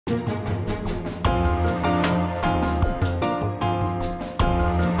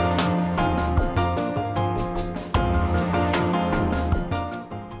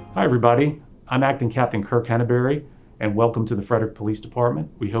Hi everybody, I'm Acting Captain Kirk Henneberry and welcome to the Frederick Police Department.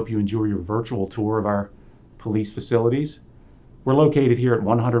 We hope you enjoy your virtual tour of our police facilities. We're located here at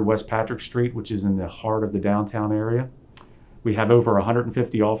 100 West Patrick Street, which is in the heart of the downtown area. We have over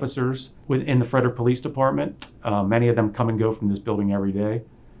 150 officers within the Frederick Police Department. Many of them come and go from this building every day.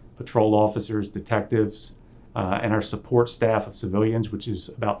 Patrol officers, detectives, and our support staff of civilians, which is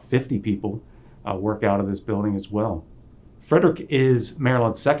about 50 people, work out of this building as well. Frederick is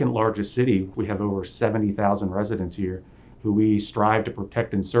Maryland's second largest city. We have over 70,000 residents here who we strive to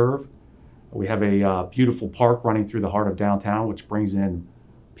protect and serve. We have a beautiful park running through the heart of downtown, which brings in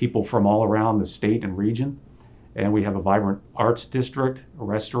people from all around the state and region. And we have a vibrant arts district, a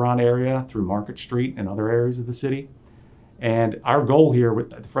restaurant area through Market Street and other areas of the city. And our goal here with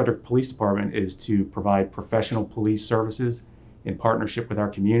the Frederick Police Department is to provide professional police services in partnership with our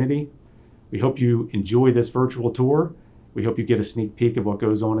community. We hope you enjoy this virtual tour. We hope you get a sneak peek of what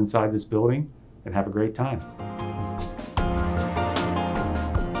goes on inside this building and have a great time.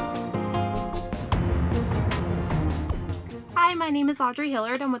 Hi, my name is Audrey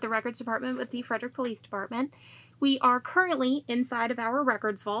Hillard. I'm with the Records Department with the Frederick Police Department. We are currently inside of our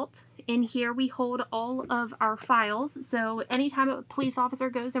records vault. In here we hold all of our files, so anytime a police officer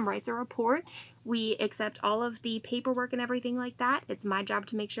goes and writes a report, we accept all of the paperwork and everything like that. It's my job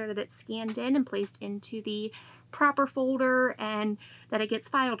to make sure that it's scanned in and placed into the proper folder and that it gets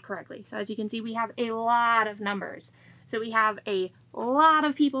filed correctly. So as you can see, we have a lot of numbers. So we have a lot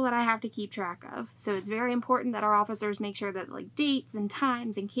of people that I have to keep track of. So it's very important that our officers make sure that like dates and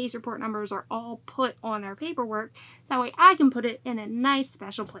times and case report numbers are all put on their paperwork. So that way I can put it in a nice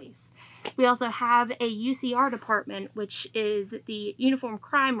special place. We also have a UCR department, which is the Uniform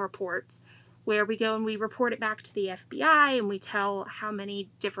Crime Reports, where we go and we report it back to the FBI and we tell how many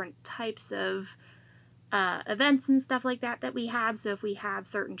different types of events and stuff like that that we have. So if we have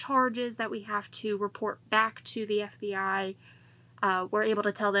certain charges that we have to report back to the FBI, we're able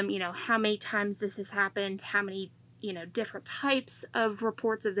to tell them, how many times this has happened, how many, different types of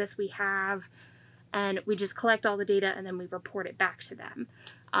reports of this we have, and we just collect all the data and then we report it back to them.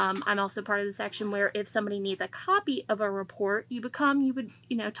 I'm also part of the section where if somebody needs a copy of a report, you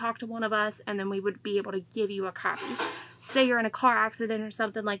would, talk to one of us and then we would be able to give you a copy. Say you're in a car accident or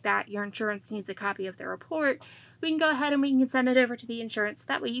something like that, your insurance needs a copy of the report, we can go ahead and we can send it over to the insurance.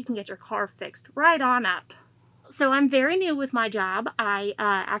 That way you can get your car fixed right on up. So I'm very new with my job. I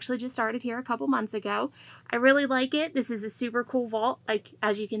actually just started here a couple months ago. I really like it. This is a super cool vault. Like,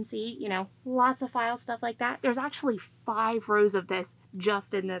 as you can see, lots of file stuff like that. There's actually 5 rows of this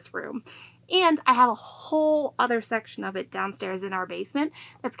just in this room. And I have a whole other section of it downstairs in our basement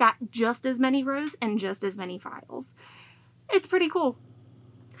that's got just as many rows and just as many files. It's pretty cool.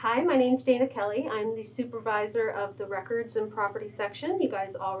 Hi, my name's Dana Kelly. I'm the supervisor of the records and property section. You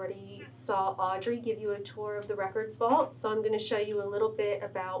guys already saw Audrey give you a tour of the records vault, so I'm going to show you a little bit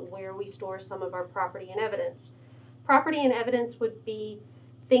about where we store some of our property and evidence. Property and evidence would be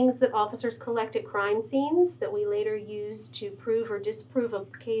things that officers collect at crime scenes that we later use to prove or disprove a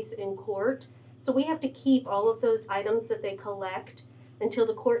case in court. So we have to keep all of those items that they collect until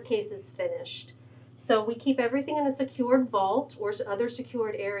the court case is finished. So we keep everything in a secured vault or other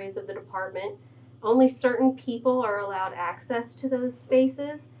secured areas of the department. Only certain people are allowed access to those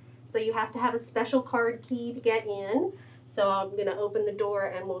spaces. So you have to have a special card key to get in. So I'm going to open the door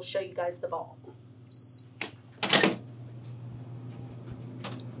and we'll show you guys the vault.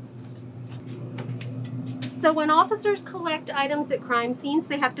 So when officers collect items at crime scenes,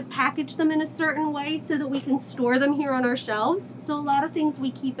 they have to package them in a certain way so that we can store them here on our shelves. So a lot of things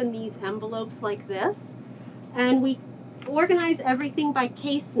we keep in these envelopes like this. And we organize everything by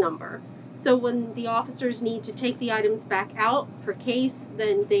case number. So when the officers need to take the items back out for case,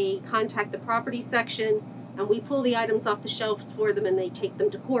 then they contact the property section and we pull the items off the shelves for them and they take them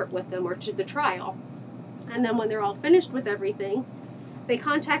to court with them or to the trial. And then when they're all finished with everything, they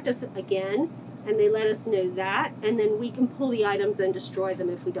contact us again and they let us know that, and then we can pull the items and destroy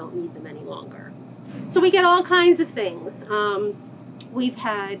them if we don't need them any longer. So we get all kinds of things. We've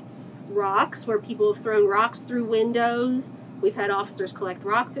had rocks where people have thrown rocks through windows. We've had officers collect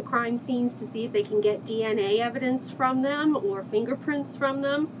rocks at crime scenes to see if they can get DNA evidence from them or fingerprints from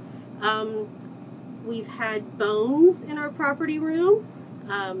them. We've had bones in our property room.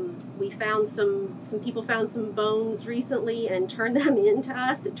 We found some people found some bones recently and turned them in to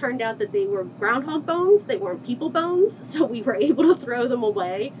us. It turned out that they were groundhog bones. They weren't people bones, so we were able to throw them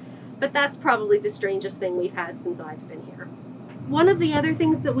away. But that's probably the strangest thing we've had since I've been here. One of the other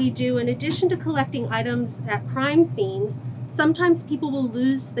things that we do, in addition to collecting items at crime scenes, Sometimes people will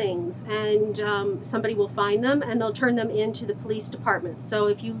lose things and somebody will find them and they'll turn them into the police department. So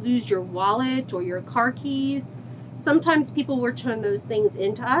if you lose your wallet or your car keys, sometimes people will turn those things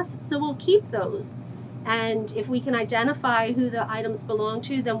into us. So we'll keep those. And if we can identify who the items belong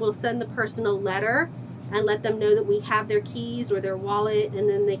to, then we'll send the person a letter and let them know that we have their keys or their wallet, and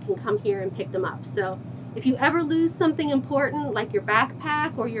then they can come here and pick them up. So if you ever lose something important like your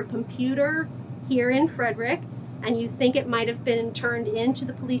backpack or your computer here in Frederick, and you think it might have been turned into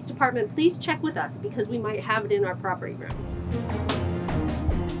the police department, please check with us because we might have it in our property room.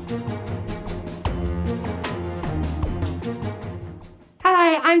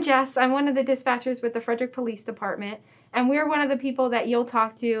 Hi, I'm Jess. I'm one of the dispatchers with the Frederick Police Department, and we're one of the people that you'll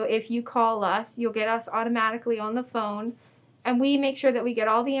talk to if you call us. You'll get us automatically on the phone, and we make sure that we get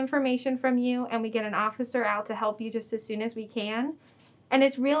all the information from you, and we get an officer out to help you just as soon as we can. And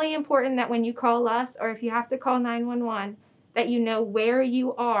it's really important that when you call us, or if you have to call 911, that you know where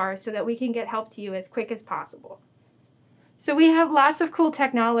you are so that we can get help to you as quick as possible. So we have lots of cool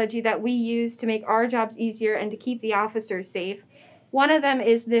technology that we use to make our jobs easier and to keep the officers safe. One of them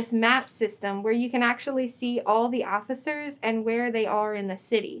is this map system where you can actually see all the officers and where they are in the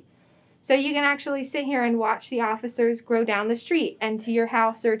city. So you can actually sit here and watch the officers go down the street and to your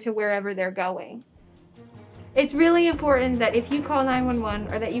house or to wherever they're going. It's really important that if you call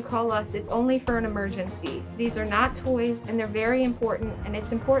 911 or that you call us, it's only for an emergency. These are not toys and they're very important, and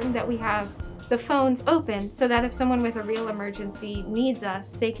it's important that we have the phones open so that if someone with a real emergency needs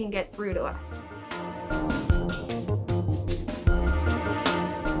us, they can get through to us.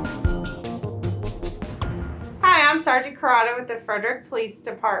 Hi, I'm Sergeant Corrado with the Frederick Police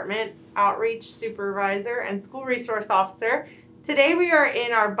Department, Outreach Supervisor and School Resource Officer. Today we are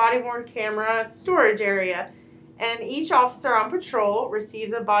in our body-worn camera storage area, and each officer on patrol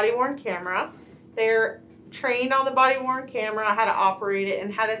receives a body-worn camera. They're trained on the body-worn camera, how to operate it,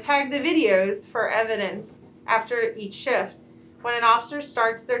 and how to tag the videos for evidence after each shift. When an officer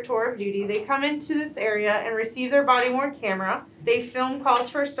starts their tour of duty, they come into this area and receive their body-worn camera. They film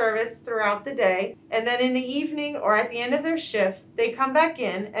calls for service throughout the day, and then in the evening or at the end of their shift, they come back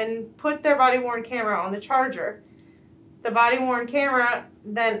in and put their body-worn camera on the charger. The body-worn camera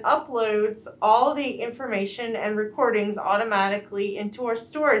then uploads all the information and recordings automatically into our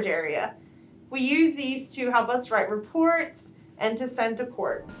storage area. We use these to help us write reports and to send to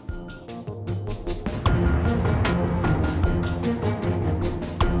court.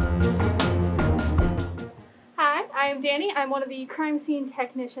 Hi, I'm Danny. I'm one of the crime scene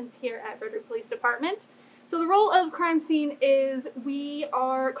technicians here at Frederick Police Department. So the role of crime scene is we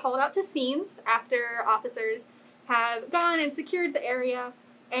are called out to scenes after officers have gone and secured the area,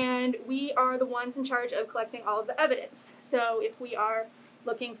 and we are the ones in charge of collecting all of the evidence. So if we are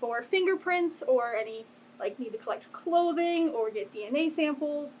looking for fingerprints or any, like, need to collect clothing or get DNA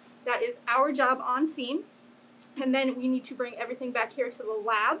samples, that is our job on scene. And then we need to bring everything back here to the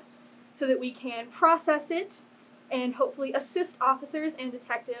lab so that we can process it and hopefully assist officers and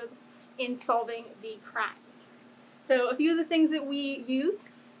detectives in solving the crimes. So a few of the things that we use: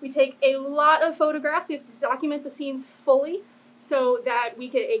 we take a lot of photographs. We have to document the scenes fully so that we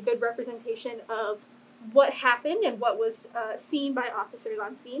get a good representation of what happened and what was seen by officers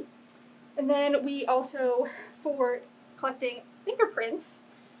on scene. And then we also, for collecting fingerprints,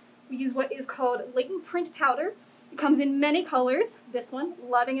 we use what is called latent print powder. It comes in many colors. This one,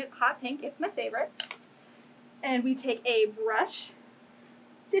 loving it, hot pink, it's my favorite. And we take a brush,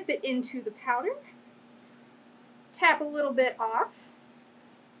 dip it into the powder, tap a little bit off,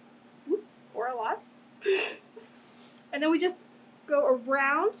 or a lot, and then we just go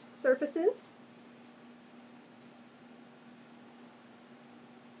around surfaces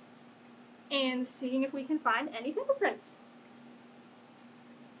and seeing if we can find any fingerprints.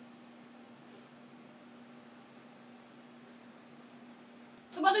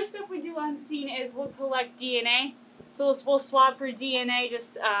 Some other stuff we do on scene is we'll collect DNA. So we'll swab for DNA,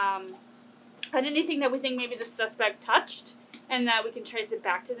 just on anything that we think maybe the suspect touched, and that we can trace it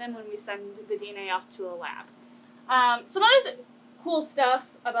back to them when we send the DNA off to a lab. Some other cool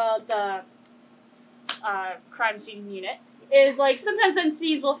stuff about the crime scene unit is, like, sometimes on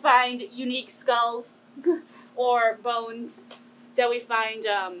scenes we'll find unique skulls or bones that we find.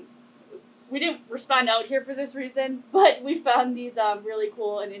 We didn't respond out here for this reason, but we found these really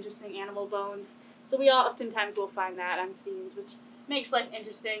cool and interesting animal bones. So we oftentimes will find that on scenes, which makes life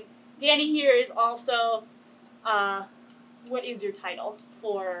interesting. Danny here is also, what is your title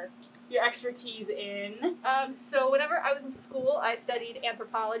for your expertise in? So whenever I was in school, I studied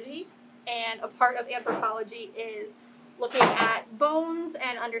anthropology, and a part of anthropology is looking at bones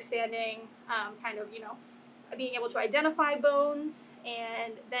and understanding kind of, being able to identify bones,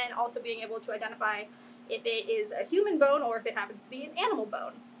 and then also being able to identify if it is a human bone or if it happens to be an animal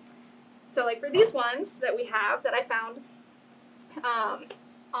bone. So like for these ones that we have that I found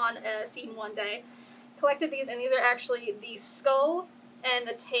on a scene one day, collected these, and these are actually the skull and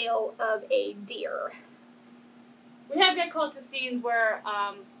the tail of a deer. We have got called to scenes where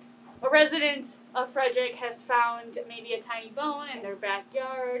a resident of Frederick has found maybe a tiny bone in their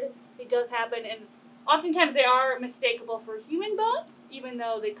backyard. It does happen, and oftentimes they are mistakable for human bones, even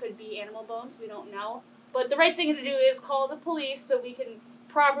though they could be animal bones. We don't know. But the right thing to do is call the police so we can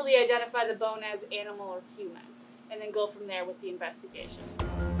properly identify the bone as animal or human, and then go from there with the investigation.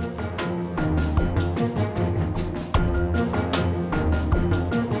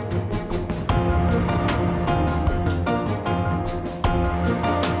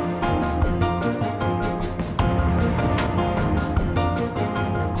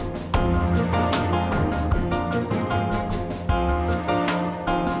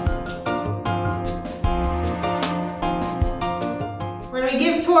 When we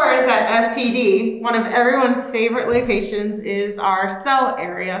give tours at FPD, one of everyone's favorite locations is our cell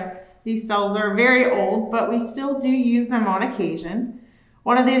area. These cells are very old, but we still do use them on occasion.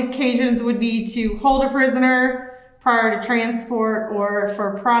 One of the occasions would be to hold a prisoner prior to transport, or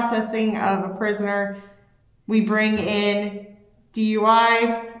for processing of a prisoner. We bring in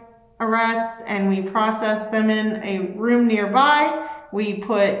DUI arrests and we process them in a room nearby. We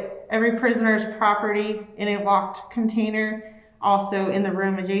put every prisoner's property in a locked container, also in the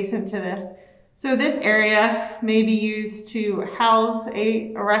room adjacent to this. So this area may be used to house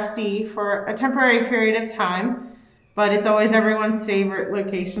a arrestee for a temporary period of time, but it's always everyone's favorite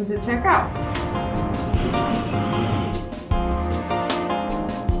location to check out.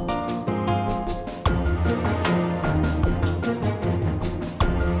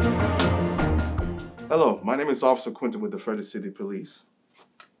 Hello, my name is Officer Quinton with the Frederick City Police.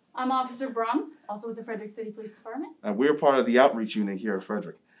 I'm Officer Brum, also with the Frederick City Police Department. And we're part of the outreach unit here at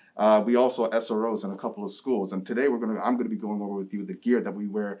Frederick. We also are SROs in a couple of schools. And today I'm going to be going over with you the gear that we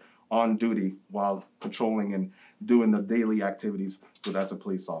wear on duty while patrolling and doing the daily activities as a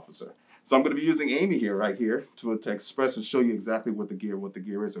police officer. So I'm going to be using Amy here, right here, to express and show you exactly what the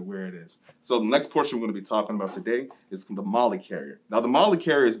gear is and where it is. So the next portion we're going to be talking about today is the Molly carrier. Now the Molly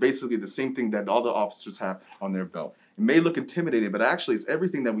carrier is basically the same thing that all the officers have on their belt. It may look intimidating, but actually it's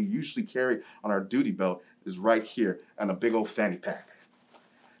everything that we usually carry on our duty belt is right here and a big old fanny pack.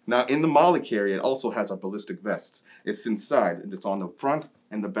 Now in the Molly carrier, it also has our ballistic vests. It's inside, and it's on the front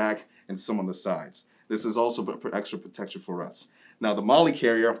and the back and some on the sides. This is also extra protection for us. Now the Molly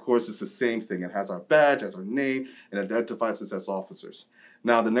carrier, of course, is the same thing. It has our badge, has our name, and identifies us as officers.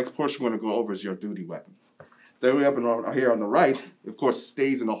 Now the next portion we're going to go over is your duty weapon. The weapon here on the right, of course,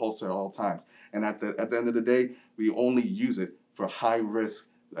 stays in the holster at all times. And at the end of the day, we only use it for high-risk,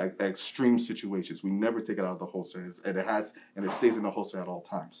 extreme situations. We never take it out of the holster, and it stays in the holster at all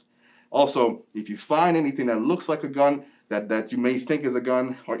times. Also, if you find anything that looks like a gun, that you may think is a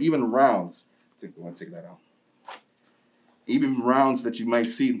gun, or even rounds, I think we want to take that out. Even rounds that you might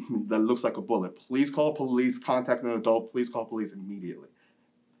see that looks like a bullet, please call police, contact an adult, please call police immediately.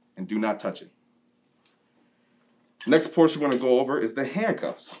 And do not touch it. Next portion we're going to go over is the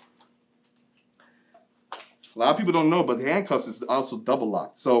handcuffs. A lot of people don't know, but the handcuffs is also double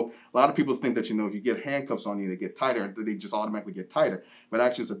locked. So a lot of people think that, if you get handcuffs on you, they get tighter, and they just automatically get tighter. But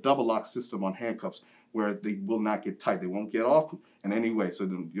actually, it's a double lock system on handcuffs where they will not get tight. They won't get off in any way, so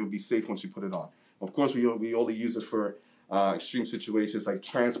then you'll be safe once you put it on. Of course, we only use it for extreme situations like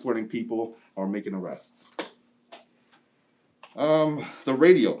transporting people or making arrests. The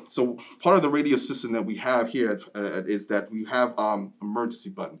radio. So part of the radio system that we have here is that we have emergency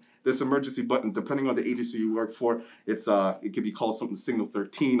button. This emergency button, depending on the agency you work for, it could be called something signal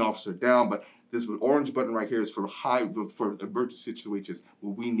 13, officer down, but this orange button right here is for emergency situations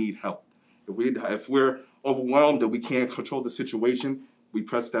where we need help. If we're overwhelmed and we can't control the situation, we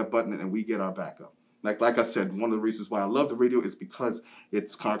press that button and we get our backup. Like I said, one of the reasons why I love the radio is because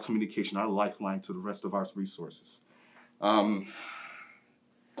it's our communication, our lifeline to the rest of our resources.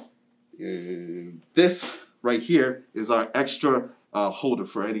 This right here is our extra holder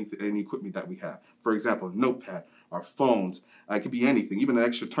for any equipment that we have. For example, a notepad, our phones, it could be anything, even an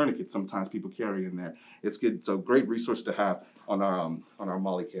extra tourniquet sometimes people carry in there. It's good. It's a great resource to have on our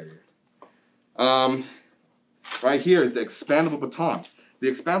Molly carrier. Right here is the expandable baton. The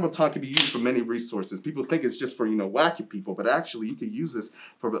expandable baton can be used for many resources. People think it's just for, wacky people, but actually you can use this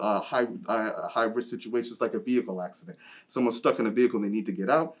for high-risk situations like a vehicle accident. Someone's stuck in a vehicle and they need to get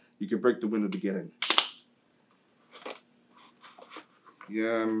out, you can break the window to get in.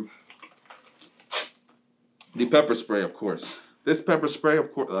 The pepper spray, of course. This pepper spray,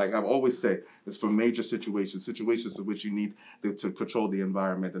 of course, like I've always said, is for major situations in which you need to control the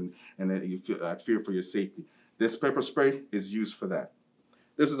environment and then you feel fear for your safety. This pepper spray is used for that.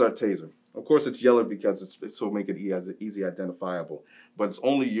 This is our taser. Of course, it's yellow because it's so make it easy identifiable, but it's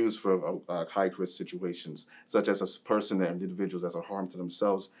only used for high-risk situations, such as a person and individuals that are harm to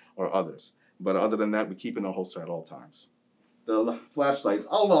themselves or others. But other than that, we keep it in a holster at all times. The flashlights,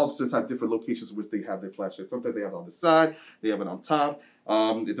 all officers have different locations in which they have their flashlights. Sometimes they have it on the side, they have it on top.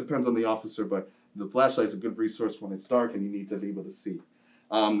 It depends on the officer, but the flashlight is a good resource when it's dark and you need to be able to see.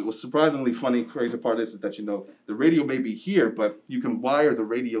 What's surprisingly funny, crazy part is that, you know, the radio may be here, but you can wire the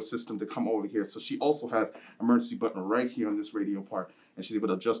radio system to come over here. So she also has emergency button right here on this radio part, and she's able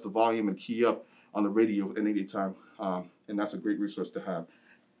to adjust the volume and key up on the radio at any time, and that's a great resource to have.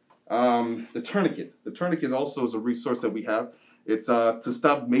 The tourniquet. The tourniquet also is a resource that we have. It's to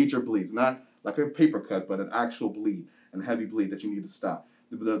stop major bleeds, not like a paper cut, but an actual bleed, and heavy bleed that you need to stop.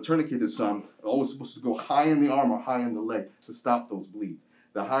 The tourniquet is always supposed to go high in the arm or high in the leg to stop those bleeds.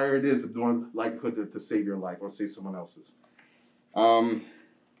 The higher it is, the more likelihood to save your life or save someone else's.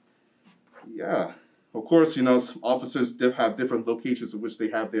 Yeah. Of course, you know, officers have different locations in which they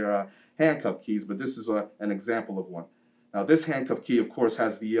have their handcuff keys, but this is an example of one. Now, this handcuff key, of course,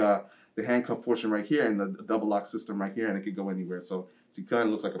 has the handcuff portion right here and the double lock system right here, and it can go anywhere. So she kind of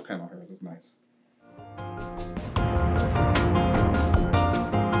looks like a pen on hers. It's nice.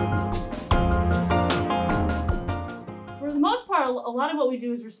 For the most part, a lot of what we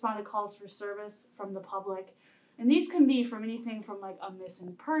do is respond to calls for service from the public. And these can be from anything from like a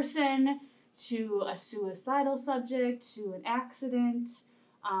missing person to a suicidal subject to an accident,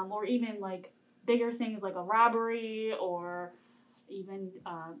 or even like bigger things like a robbery or even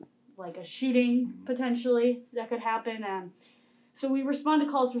like a shooting potentially that could happen. So we respond to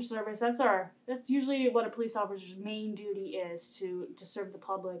calls for service. That's usually what a police officer's main duty is, to serve the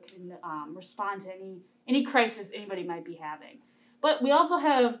public and respond to any crisis anybody might be having. But we also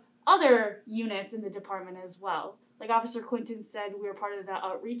have other units in the department as well. Like Officer Quinton said, we're part of the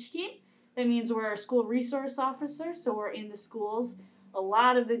outreach team. That means we're a school resource officer, so we're in the schools a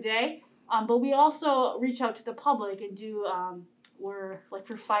lot of the day. But we also reach out to the public and do, we're like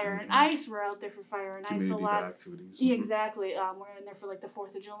for fire and ice, we're out there for fire and ice a lot. Activities. Yeah, exactly. We're in there for like the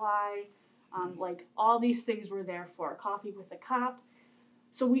 4th of July, like all these things we're there for. Coffee with a cop.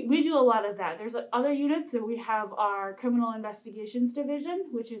 So we do a lot of that. There's other units that we have our criminal investigations division,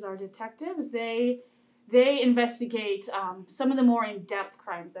 which is our detectives. They investigate some of the more in-depth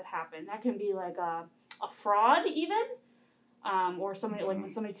crimes that happen. That can be like a fraud even, or somebody like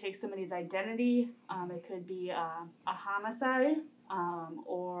when somebody takes somebody's identity. It could be a homicide,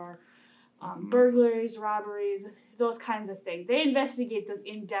 or burglaries, robberies, those kinds of things. They investigate those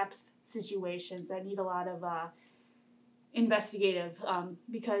in-depth situations that need a lot of investigative,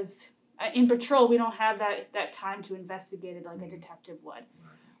 because in patrol we don't have that time to investigate it like a detective would.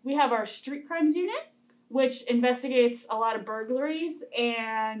 We have our street crimes unit, which investigates a lot of burglaries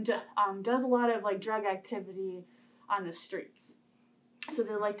and does a lot of like drug activity on the streets. So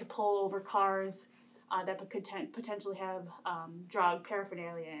they like to pull over cars that could potentially have drug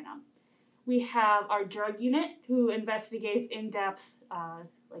paraphernalia in them. We have our drug unit, who investigates in-depth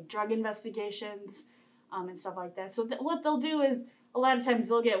like drug investigations and stuff like that. So what they'll do is a lot of times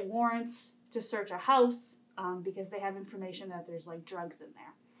they'll get warrants to search a house because they have information that there's like drugs in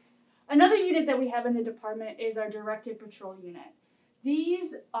there. Another unit that we have in the department is our directed patrol unit.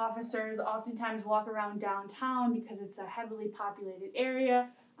 These officers oftentimes walk around downtown because it's a heavily populated area.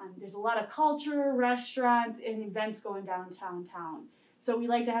 There's a lot of culture, restaurants, and events going downtown. So we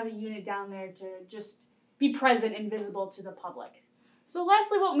like to have a unit down there to just be present and visible to the public. So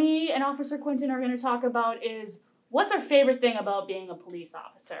lastly, what me and Officer Quinton are going to talk about is what's our favorite thing about being a police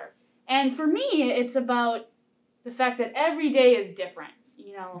officer. And for me, it's about the fact that every day is different.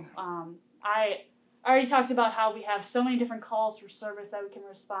 You know, I already talked about how we have so many different calls for service that we can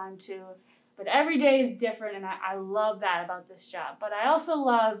respond to, but every day is different, and I love that about this job. But I also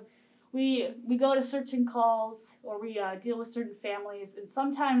love, we go to certain calls, or we deal with certain families, and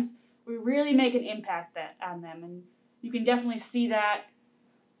sometimes we really make an impact on them, and you can definitely see that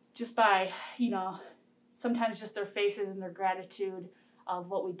just by, you know, sometimes just their faces and their gratitude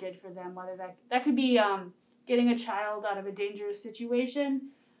of what we did for them, whether that could be getting a child out of a dangerous situation,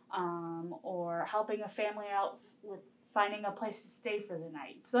 or helping a family out with finding a place to stay for the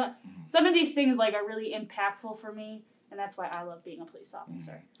night. So some of these things like are really impactful for me, and that's why I love being a police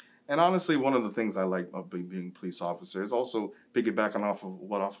officer. And honestly, one of the things I like about being a police officer is also piggybacking off of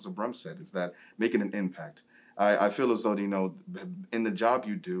what Officer Brum said, is that making an impact. I feel as though, you know, in the job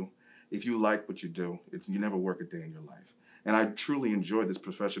you do, if you like what you do, you never work a day in your life. And I truly enjoy this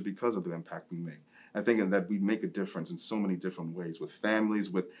profession because of the impact we make. I think that we make a difference in so many different ways with families,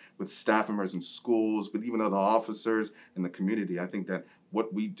 with staff members in schools, with even other officers in the community. I think that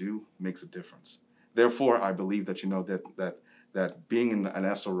what we do makes a difference. Therefore, I believe that, that being in an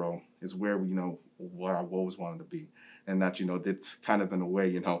SRO is where where I've always wanted to be. And that, it's kind of in a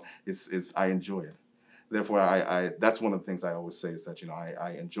way, I enjoy it. Therefore, I that's one of the things I always say is that,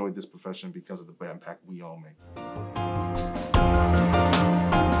 I enjoy this profession because of the impact we all make.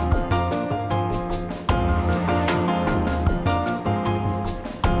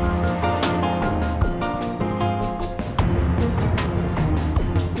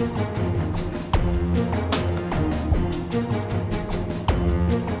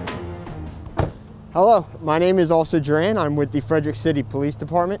 Hello, my name is Officer Duran. I'm with the Frederick City Police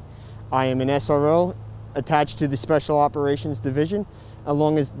Department. I am an SRO attached to the Special Operations Division,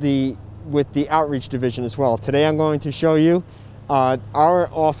 along with the Outreach Division as well. Today I'm going to show you our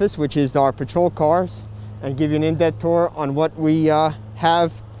office, which is our patrol cars, and give you an in-depth tour on what we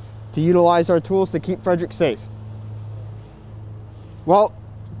have to utilize our tools to keep Frederick safe. Well,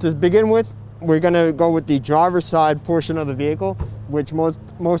 to begin with, we're going to go with the driver's side portion of the vehicle, which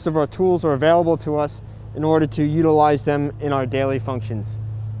most of our tools are available to us in order to utilize them in our daily functions.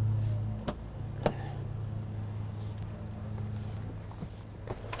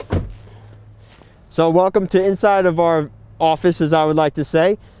 So welcome to inside of our office, as I would like to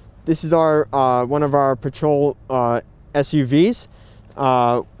say. This is our one of our patrol SUVs.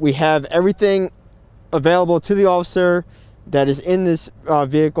 We have everything available to the officer that is in this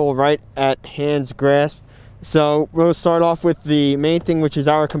vehicle right at hand's grasp. So we'll start off with the main thing, which is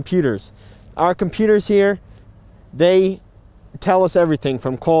our computers. Our computers here, they tell us everything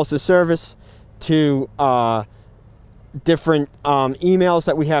from calls to service to different emails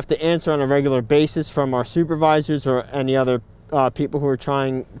that we have to answer on a regular basis from our supervisors or any other people who are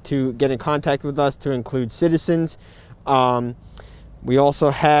trying to get in contact with us, to include citizens. We also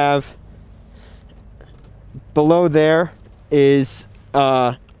have, below there is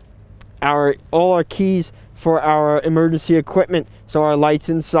all our keys for our emergency equipment. So our lights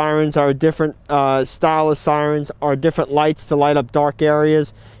and sirens, our different style of sirens, our different lights to light up dark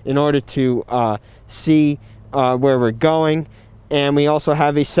areas in order to see where we're going. And we also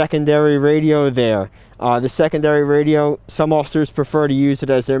have a secondary radio there. The secondary radio, some officers prefer to use it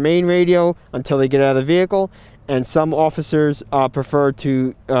as their main radio until they get out of the vehicle, and some officers prefer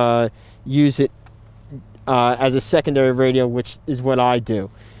to use it as a secondary radio, which is what I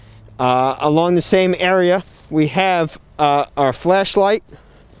do. Along the same area, we have our flashlight,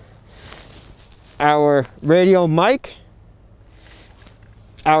 our radio mic,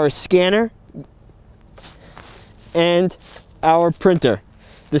 our scanner, and our printer.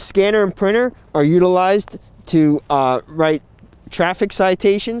 The scanner and printer are utilized to write traffic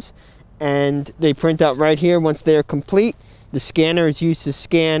citations, and they print out right here once they are complete. The scanner is used to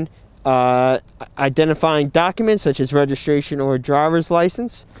scan identifying documents such as registration or driver's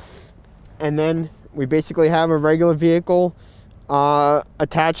license. And then we basically have a regular vehicle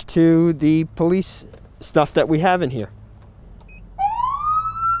attached to the police stuff that we have in here.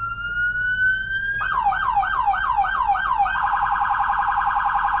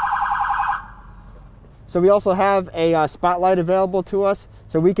 So we also have a spotlight available to us,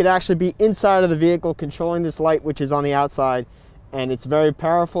 so we could actually be inside of the vehicle controlling this light, which is on the outside, and it's very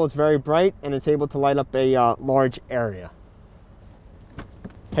powerful, it's very bright, and it's able to light up a large area.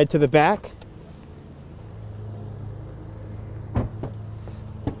 Head to the back.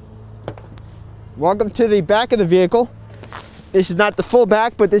 Welcome to the back of the vehicle. This is not the full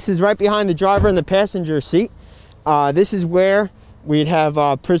back, but this is right behind the driver and the passenger seat. This is where we'd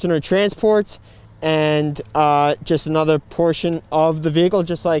have prisoner transports and just another portion of the vehicle,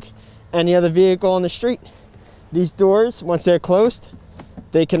 just like any other vehicle on the street. These doors, once they're closed,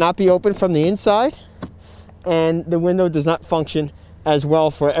 they cannot be opened from the inside, and the window does not function as well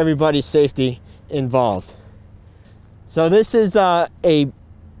for everybody's safety involved. So this is a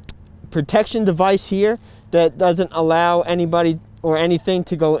protection device here that doesn't allow anybody or anything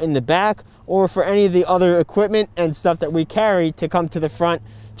to go in the back, or for any of the other equipment and stuff that we carry to come to the front,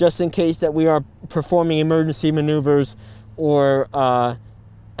 just in case that we are performing emergency maneuvers or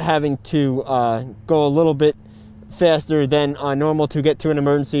having to go a little bit faster than normal to get to an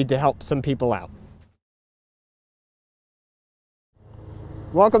emergency to help some people out.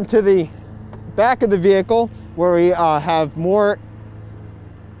 Welcome to the back of the vehicle, where we have more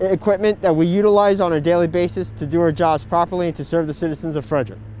equipment that we utilize on a daily basis to do our jobs properly and to serve the citizens of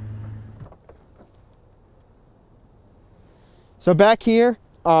Frederick. So back here,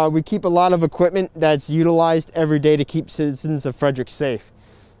 we keep a lot of equipment that's utilized every day to keep citizens of Frederick safe.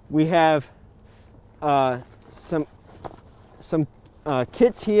 We have some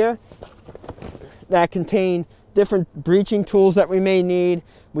kits here that contain different breaching tools that we may need.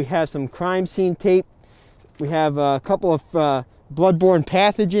 We have some crime scene tape. We have a couple of bloodborne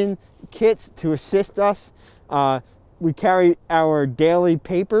pathogen kits to assist us. We carry our daily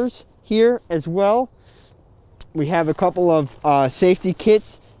papers here as well. We have a couple of safety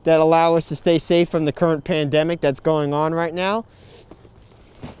kits that allow us to stay safe from the current pandemic that's going on right now.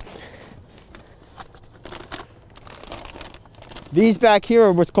 These back here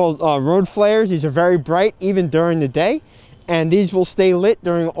are what's called road flares. These are very bright even during the day, and these will stay lit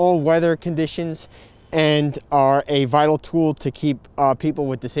during all weather conditions and are a vital tool to keep people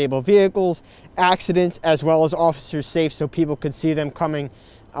with disabled vehicles, accidents, as well as officers safe so people can see them coming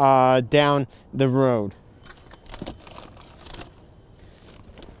down the road.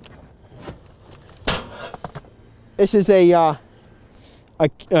 This is a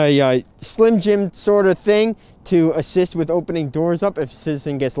Slim Jim sort of thing to assist with opening doors up if a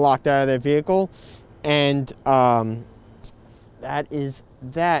citizen gets locked out of their vehicle. And that is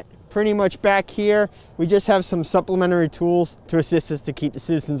that. Pretty much back here, we just have some supplementary tools to assist us to keep the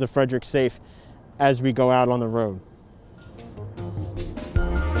citizens of Frederick safe as we go out on the road.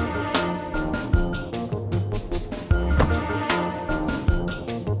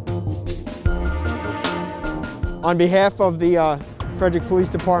 On behalf of the Frederick Police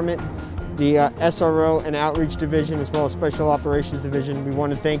Department, the SRO and Outreach Division, as well as Special Operations Division, we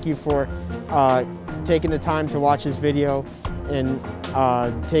want to thank you for taking the time to watch this video and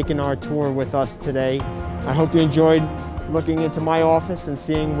taking our tour with us today. I hope you enjoyed looking into my office and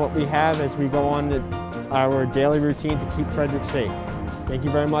seeing what we have as we go on our daily routine to keep Frederick safe. Thank you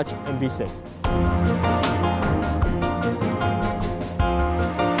very much and be safe.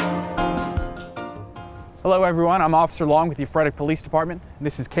 Hello everyone, I'm Officer Long with the Frederick Police Department, and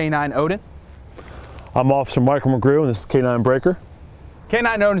this is K9 Odin. I'm Officer Michael McGrew, and this is K9 Breaker.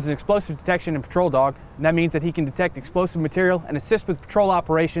 K9 Odin is an explosive detection and patrol dog, and that means that he can detect explosive material and assist with patrol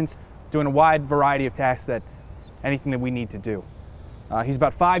operations, doing a wide variety of tasks anything that we need to do. He's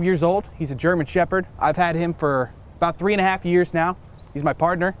about 5 years old. He's a German Shepherd. I've had him for about 3.5 years now. He's my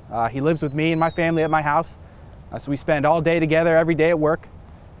partner. He lives with me and my family at my house, so we spend all day together every day at work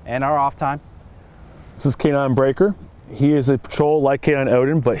and our off time. This is K9 Breaker. He is a patrol like K9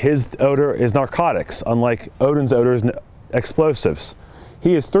 Odin, but his odor is narcotics, unlike Odin's odor is explosives.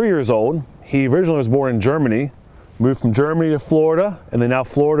 He is 3 years old. He originally was born in Germany, moved from Germany to Florida, and then now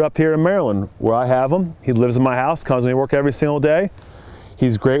Florida up here in Maryland, where I have him. He lives in my house, comes to me to work every single day.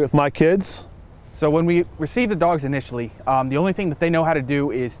 He's great with my kids. So when we received the dogs initially, the only thing that they know how to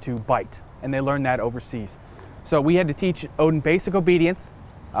do is to bite, and they learned that overseas. So we had to teach Odin basic obedience.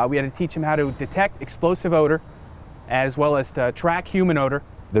 We had to teach him how to detect explosive odor, as well as to track human odor.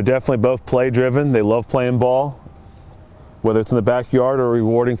 They're definitely both play-driven. They love playing ball, whether it's in the backyard or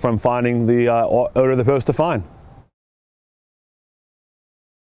rewarding from finding the odor they're supposed to find.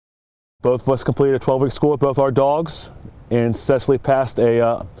 Both of us completed a 12-week school with both our dogs and successfully passed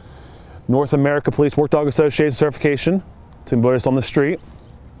a North America Police Work Dog Association certification to put us on the street.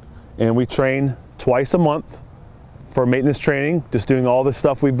 And we train twice a month for maintenance training, just doing all the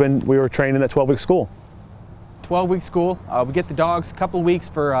stuff we were trained in that 12-week school. 12-week school. We get the dogs a couple of weeks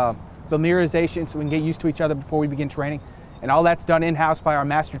for familiarization so we can get used to each other before we begin training. And all that's done in-house by our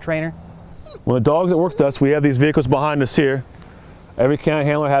master trainer. When the dogs that work with us, we have these vehicles behind us here. Every canine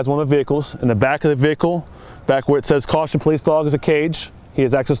handler has one of the vehicles. In the back of the vehicle, back where it says caution police dog, is a cage. He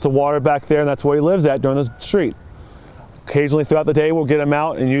has access to water back there, and that's where he lives at during the street. Occasionally throughout the day, we'll get him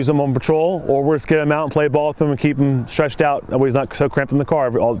out and use him on patrol, or we'll just get him out and play ball with him and keep him stretched out, that way he's not so cramped in the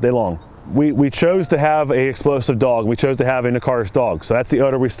car all day long. We chose to have a explosive dog. We chose to have a narcotics dog. So that's the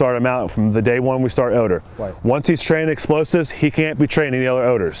odor we start him out from the day one we start odor. Right. Once he's trained in explosives, he can't be trained in the other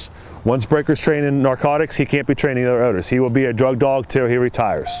odors. Once Breaker's trained in narcotics, he can't be trained in the other odors. He will be a drug dog till he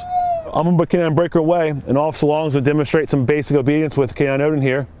retires. I'm gonna put K9 Breaker away, and Officer Long's gonna demonstrate some basic obedience with K9 Odin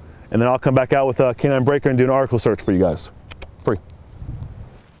here, and then I'll come back out with K9 Breaker and do an article search for you guys. Free.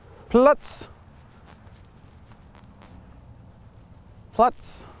 Plutz.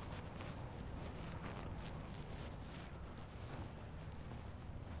 Plutz.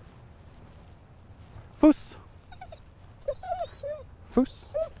 Fuß. Fuß.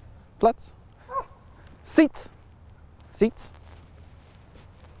 Platz. Sitz. Sitz.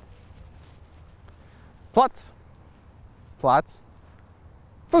 Platz. Platz.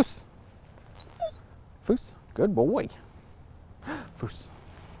 Fuß. Fuß. Good boy. Fuß.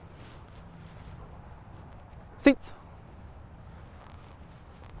 Sitz.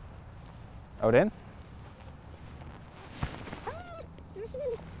 Odin.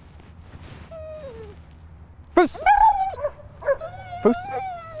 Foos. Foos.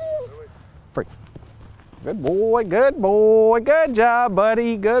 Free. Good boy, good boy. Good job,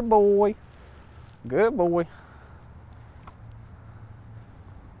 buddy. Good boy. Good boy.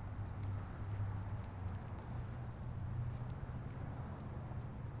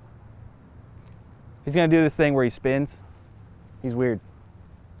 He's gonna do this thing where he spins. He's weird.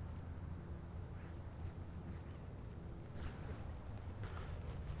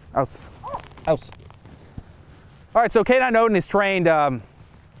 Ouse. Ouse. All right, so K9 Odin is trained.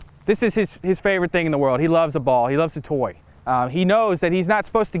 This is his favorite thing in the world. He loves a ball. He loves a toy. He knows that he's not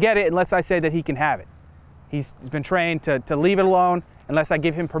supposed to get it unless I say that he can have it. He's been trained to leave it alone unless I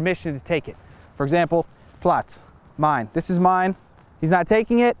give him permission to take it. For example, Platz, mine. This is mine. He's not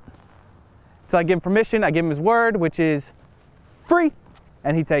taking it until I give him permission. I give him his word, which is free,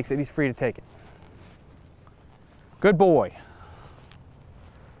 and he takes it. He's free to take it. Good boy.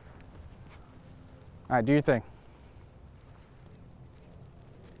 All right, do your thing.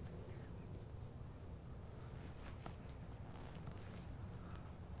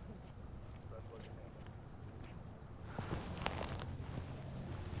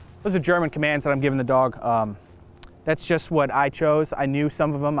 Those are German commands that I'm giving the dog. That's just what I chose. I knew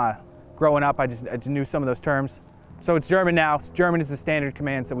some of them. Growing up, I just knew some of those terms. So it's German now. German is the standard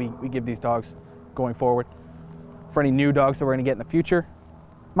commands that we give these dogs going forward. For any new dogs that we're going to get in the future,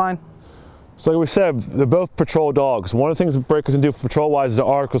 mine. So like we said, they're both patrol dogs. One of the things Breaker can do for patrol-wise is an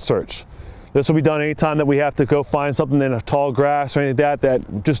article search. This will be done anytime that we have to go find something in a tall grass or anything like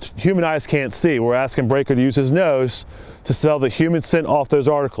that just human eyes can't see. We're asking Breaker to use his nose to smell the human scent off those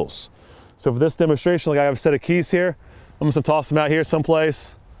articles. So for this demonstration, like I have a set of keys here. I'm just gonna toss them out here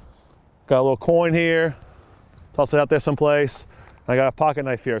someplace. Got a little coin here. Toss it out there someplace. And I got a pocket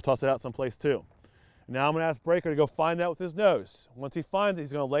knife here. Toss it out someplace too. Now I'm gonna ask Breaker to go find that with his nose. Once he finds it,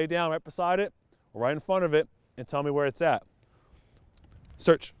 he's gonna lay down right beside it, or right in front of it, and tell me where it's at.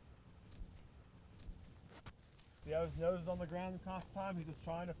 Search. See how his nose is on the ground the constant time? He's just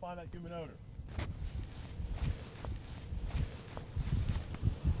trying to find that human odor.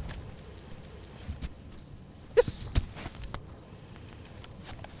 Yes.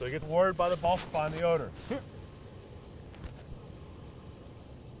 So he gets word by the boss to find the odor. Here.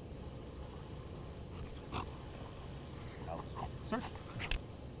 Search.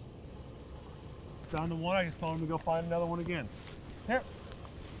 Found the one, I just told him to go find another one again. Here.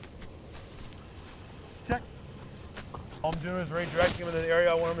 Check. All I'm doing is redirecting him in the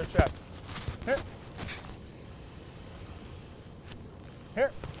area I want him to check. Here.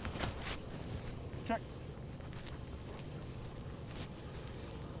 Here. Check.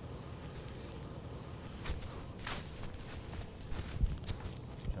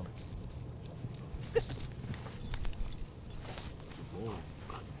 Yes.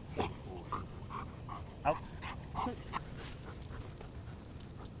 Out.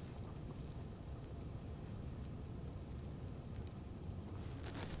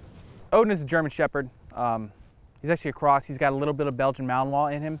 Odin is a German Shepherd. He's actually a cross. He's got a little bit of Belgian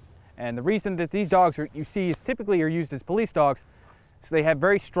Malinois in him. And the reason that these dogs you see is typically are used as police dogs, so they have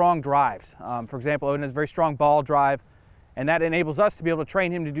very strong drives. For example, Odin has a very strong ball drive, and that enables us to be able to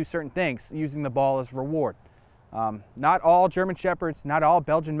train him to do certain things using the ball as a reward. Not all German Shepherds, not all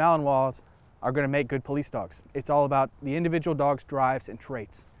Belgian Malinois are going to make good police dogs. It's all about the individual dog's drives and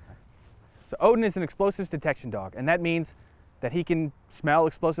traits. So Odin is an explosives detection dog, and that means that he can smell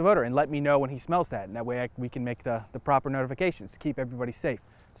explosive odor and let me know when he smells that, and that way we can make the proper notifications to keep everybody safe.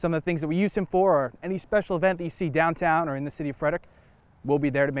 Some of the things that we use him for are any special event that you see downtown or in the city of Frederick, we'll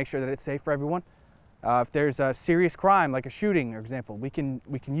be there to make sure that it's safe for everyone. If there's a serious crime, like a shooting, for example, we can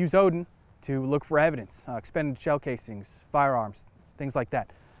use Odin to look for evidence, expended shell casings, firearms, things like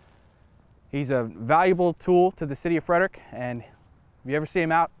that. He's a valuable tool to the city of Frederick, and if you ever see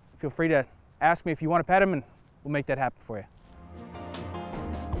him out, feel free to ask me if you want to pet him, and we'll make that happen for you.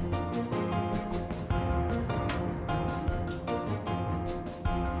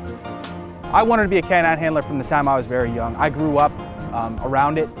 I wanted to be a canine handler from the time I was very young. I grew up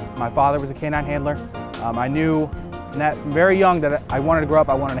around it. My father was a canine handler. I knew from very young that I wanted to grow up,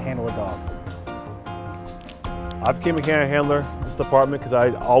 I wanted to handle a dog. I became a canine handler in this department because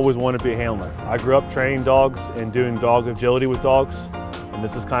I always wanted to be a handler. I grew up training dogs and doing dog agility with dogs, and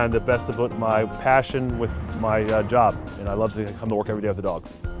this is kind of the best of my passion with my job, and I love to come to work every day with the dog.